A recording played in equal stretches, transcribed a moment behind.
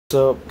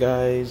What's up,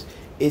 guys?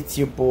 It's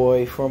your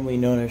boy, formerly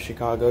known as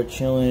Chicago,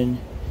 chilling.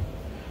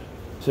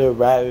 So,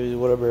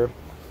 whatever.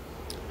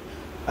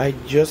 I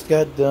just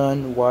got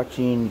done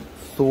watching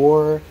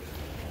Thor,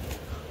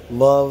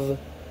 Love,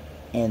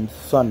 and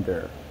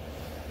Thunder.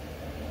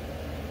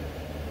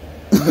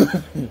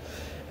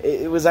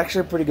 It was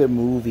actually a pretty good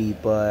movie,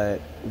 but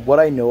what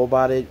I know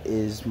about it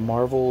is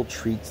Marvel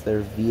treats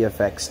their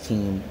VFX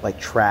team like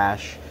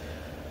trash.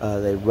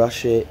 They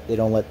rush it. They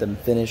don't let them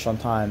finish on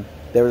time.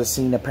 There was a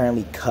scene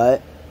apparently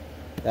cut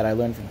that I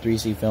learned from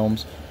 3C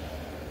Films.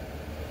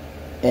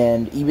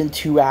 And even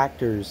two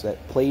actors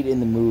that played in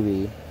the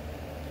movie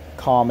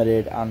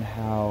commented on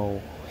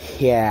how,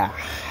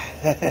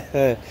 that's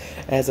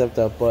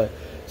up. But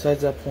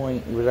besides that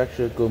point, it was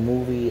actually a good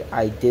movie.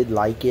 I did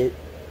like it.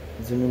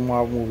 It's a new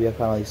Marvel movie I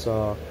finally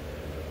saw.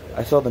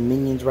 I saw the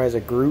Minions Rise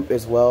of Groot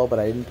as well, but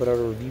I didn't put out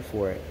a review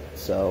for it.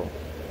 So,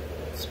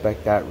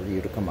 expect that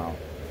review to come out.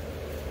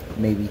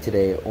 Maybe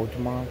today or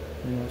tomorrow,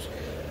 who knows.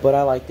 But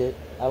I liked it.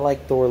 I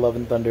liked Thor, Love,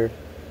 and Thunder.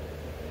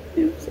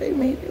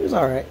 It was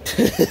alright.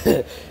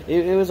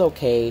 it was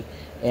okay.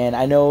 And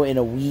I know in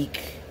a week,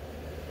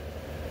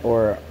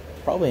 or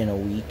probably a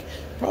week,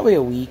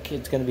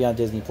 it's going to be on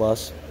Disney+.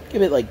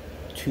 Give it like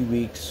 2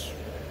 weeks,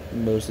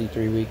 mostly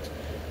 3 weeks.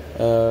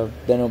 Then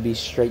it'll be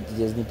straight to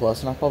Disney+, and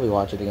I'll probably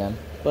watch it again.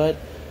 But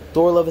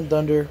Thor, Love, and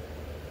Thunder,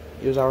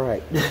 it was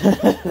alright.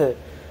 it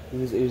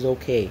was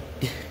okay.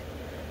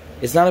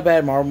 It's not a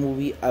bad Marvel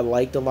movie. I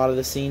liked a lot of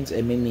the scenes.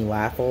 It made me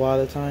laugh a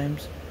lot of the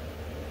times.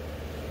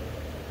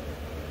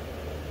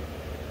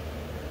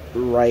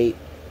 Right.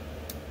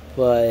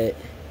 But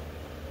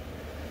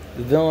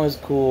the villain was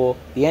cool.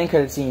 The end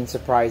credit scene is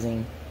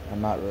surprising. I'm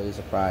not really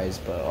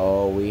surprised,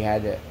 but we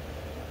had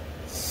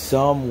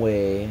some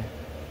way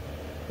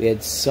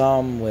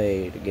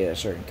to get a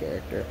certain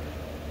character.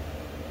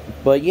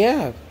 But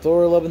yeah,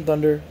 Thor, Love, and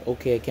Thunder.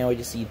 Okay, I can't wait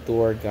to see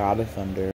Thor, God of Thunder.